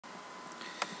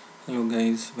Hello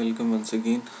guys, welcome once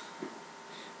again.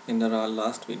 In our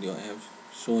last video I have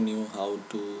shown you how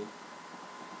to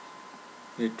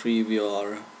retrieve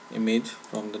your image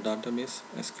from the database,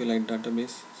 SqLite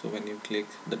database. So when you click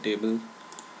the table,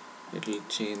 it will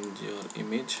change your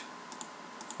image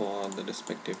for the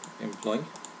respective employee.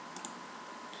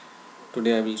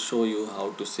 Today I will show you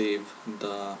how to save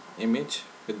the image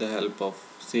with the help of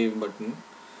save button.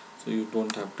 So you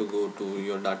don't have to go to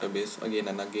your database again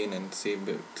and again and save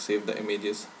the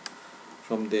images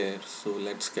from there. So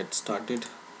let's get started.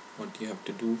 What you have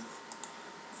to do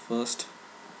first,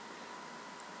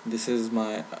 this is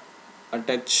my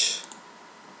attach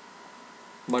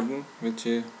button, which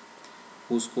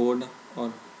whose code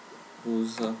or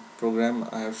whose program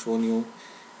I have shown you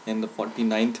in the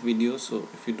 49th video. So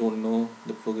if you don't know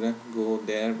the program, go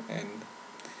there and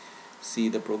see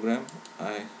the program.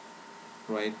 I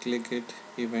right click it,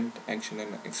 event action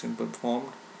and action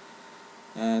performed,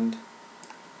 and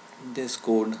this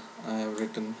code I have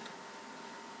written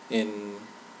in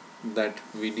that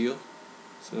video.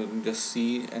 So just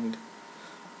see and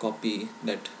copy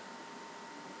that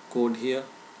code here,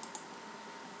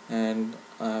 and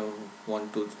I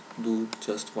want to do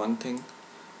just one thing.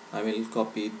 I will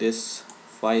copy this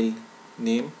file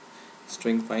name,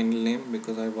 string file name,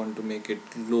 because I want to make it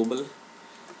global.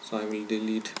 So I will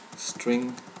delete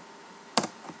string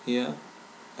here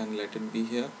and let it be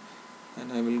here,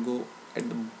 and I will go at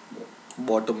the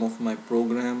bottom of my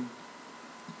program,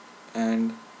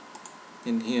 and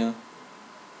in here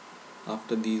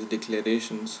after these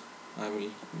declarations I will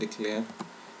declare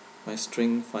my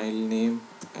string file name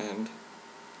and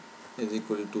is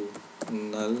equal to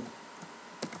null.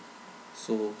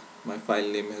 So my file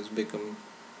name has become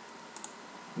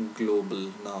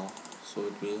global now, so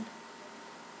it will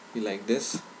be like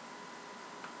this.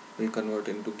 Will convert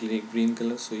into green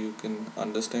color so you can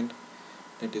understand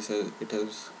that it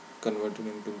has converted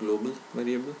into global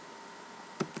variable.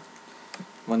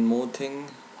 One more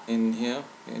thing, in here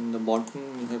in the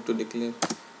bottom you have to declare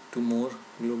two more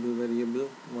global variable.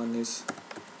 One is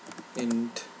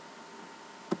int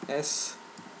s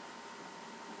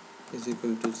is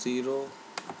equal to 0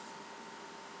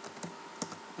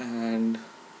 and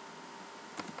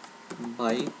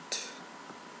byte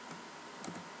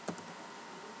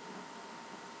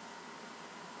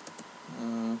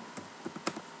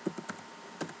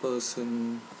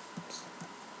person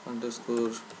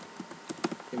underscore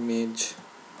image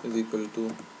is equal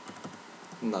to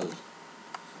null.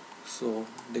 So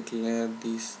declare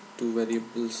these two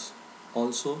variables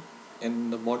also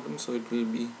in the bottom, so it will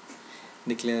be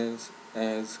declared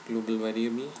as global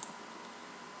variable,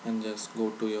 and just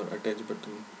go to your attach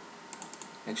button,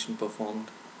 action performed,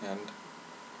 and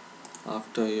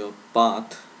after your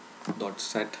path dot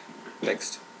set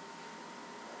text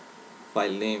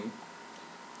file name,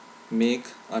 make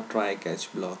a try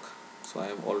catch block. So I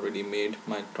have already made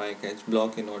my try catch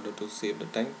block in order to save the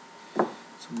time.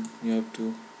 So you have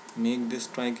to make this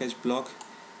try catch block,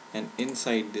 and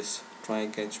inside this try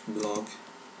catch block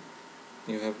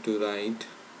you have to write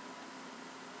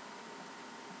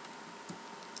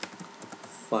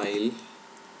file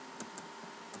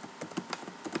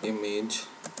image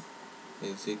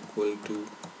is equal to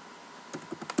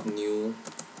new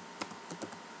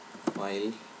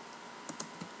file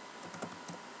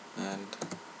and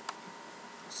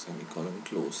semicolon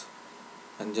close,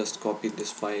 and just copy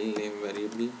this file name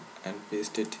variable and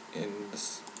paste it in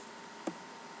this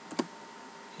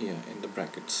here in the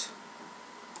brackets.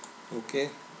 Okay,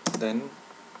 then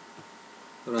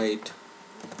write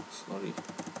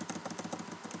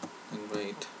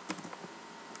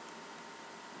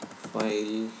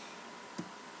file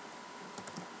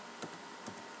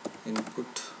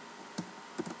input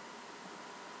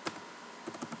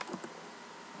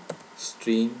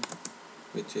stream,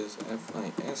 which is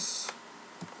FIS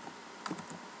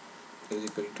is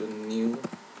equal to new.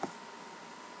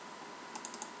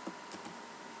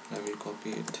 I will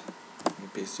copy it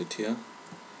and paste it here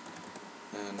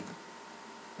and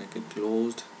make it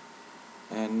closed,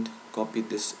 and copy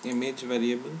this image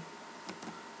variable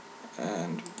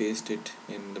and paste it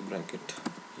in the bracket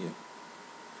here.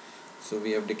 So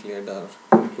we have declared our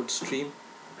input stream,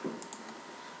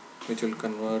 which will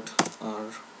convert our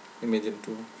image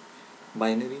into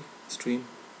binary stream,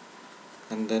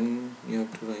 and then you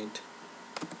have to write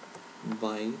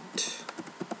byte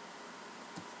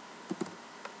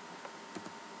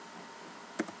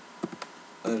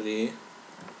array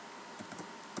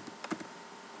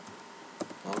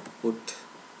output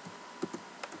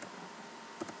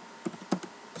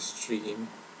stream.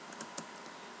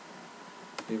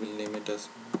 We will name it as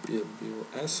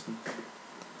BUS,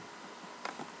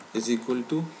 is equal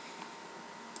to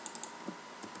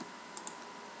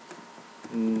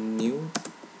new,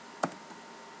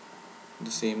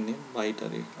 the same name, byte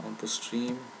array auto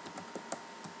stream,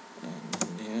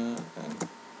 and here, and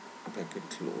bracket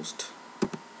closed.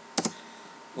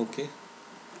 Okay,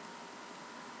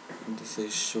 this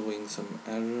is showing some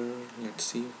error. Let's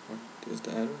see what is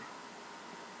the error.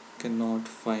 Cannot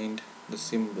find the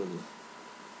symbol.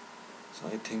 So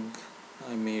I think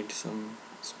I made some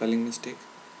spelling mistake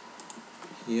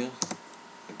here.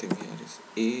 I think here is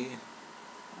A,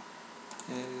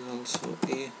 here is also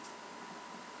A.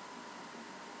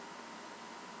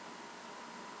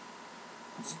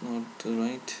 It's not the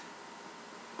right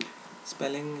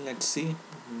spelling. Let's see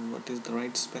what is the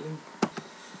right spelling.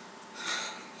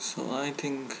 So I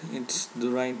think it's the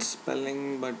right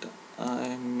spelling, but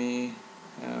I may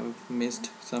have missed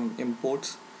some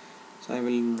imports. So I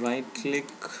will right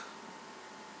click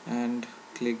and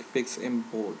click fix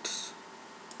imports.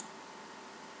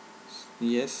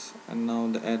 Yes, and now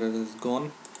the error is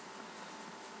gone.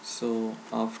 So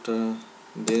after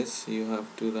this you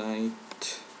have to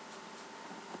write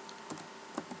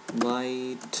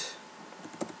byte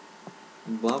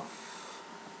buff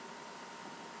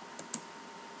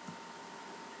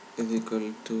is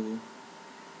equal to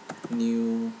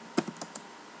new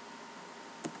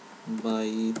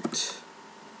byte,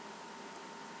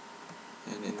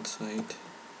 and inside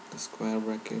the square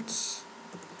brackets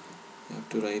you have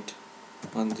to write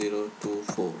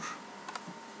 1024.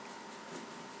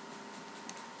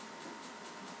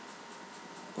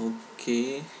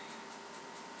 Okay,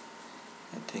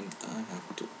 I think I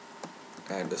have to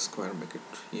add a square bracket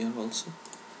here also,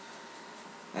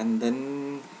 and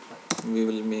then we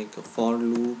will make a for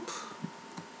loop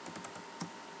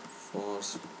for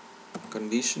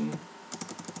condition.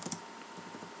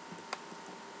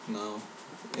 Now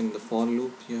in the for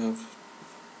loop you have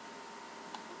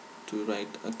to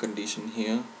write a condition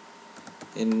here,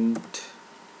 int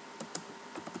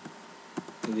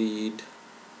read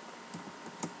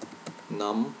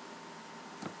num,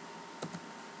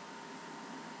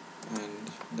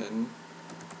 and then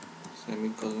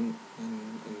semicolon,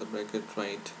 and in the bracket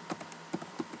write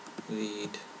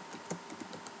read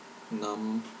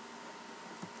num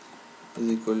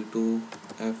is equal to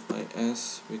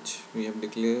fis, which we have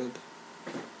declared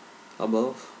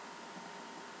above,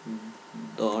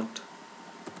 dot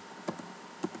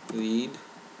read,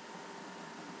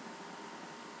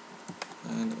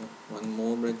 and one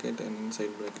more bracket, and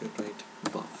inside bracket write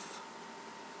buff.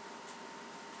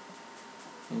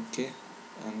 Okay,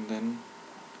 and then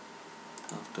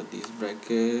after these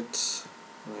brackets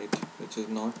write which is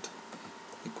not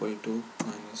equal to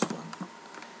 -1.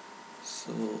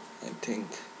 So I think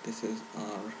this is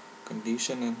our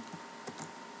condition, and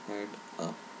add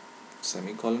a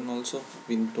semicolon also.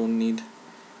 We don't need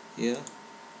here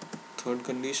third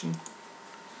condition.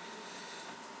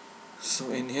 So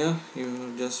in here you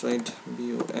just write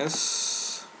bus,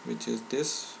 which is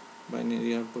this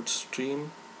binary output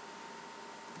stream,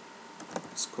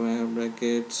 square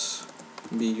brackets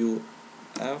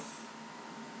buf,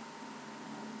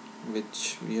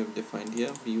 which we have defined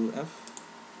here, buf,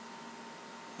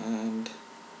 and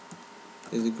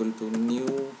is equal to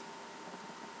new,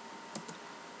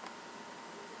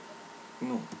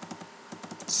 no,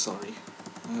 sorry,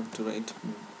 I have to write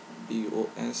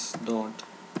bos dot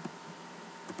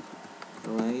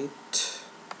write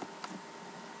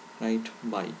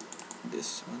byte, this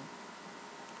one.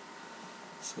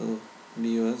 So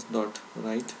bos dot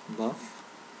write buff,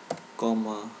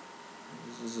 comma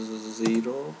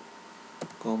 0,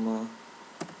 comma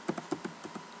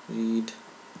read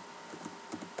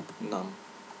num,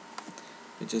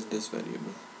 which is this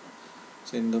variable.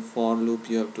 So in the for loop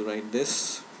you have to write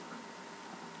this,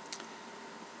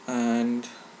 and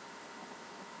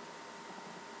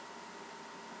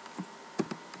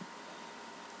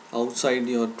outside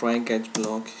your try catch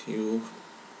block you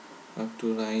have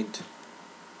to write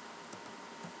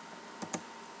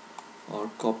or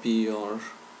copy your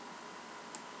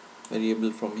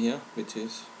variable from here, which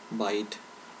is byte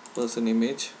person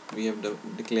image we have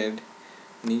declared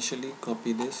initially.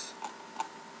 Copy this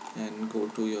and go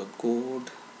to your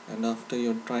code, and after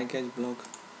your try catch block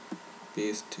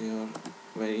paste your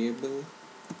variable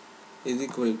is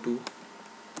equal to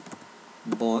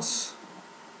boss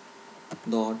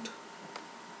dot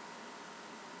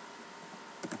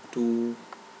to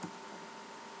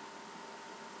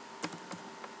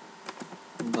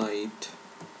byte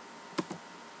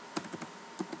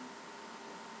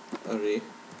array,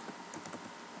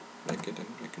 bracket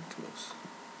and bracket close.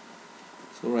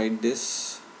 So write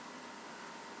this,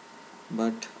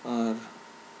 but our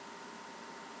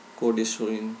code is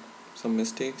showing some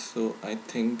mistakes, so I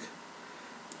think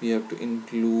we have to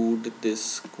include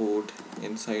this code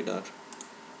inside our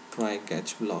try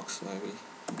catch block. So I will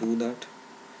do that,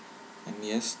 and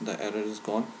yes, the error is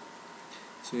gone.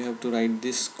 So you have to write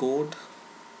this code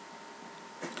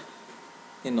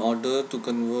in order to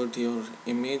convert your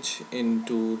image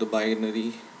into the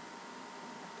binary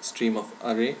stream of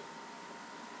array,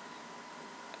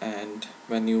 and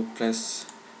when you press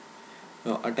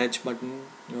your attach button,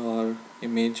 your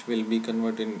image will be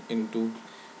converted into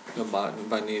your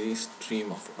binary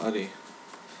stream of array.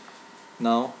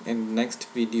 Now in the next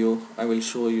video I will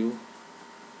show you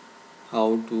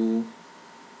how to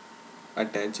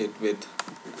attach it with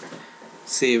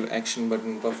save action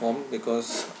button performed,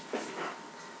 because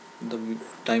the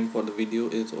time for the video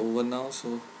is over now.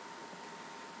 So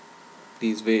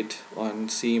please wait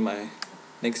and see my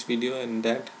next video, and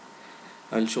that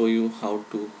I'll show you how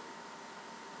to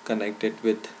connect it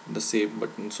with the save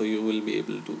button, so you will be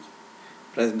able to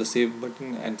press the save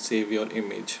button and save your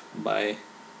image by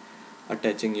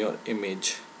attaching your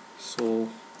image. So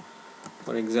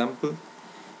for example,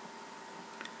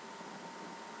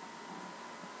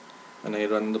 when I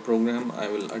run the program, I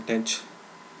will attach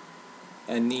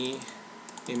any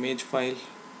image file,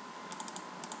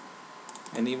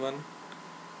 anyone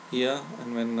here,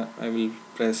 and when I will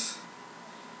press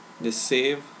this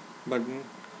save button,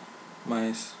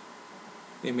 my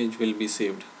image will be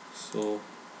saved. So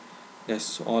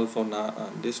that's all for now.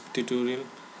 This tutorial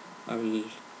I will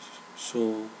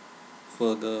show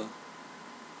further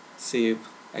save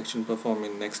action perform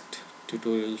in next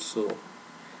tutorial. So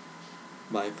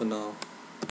bye for now.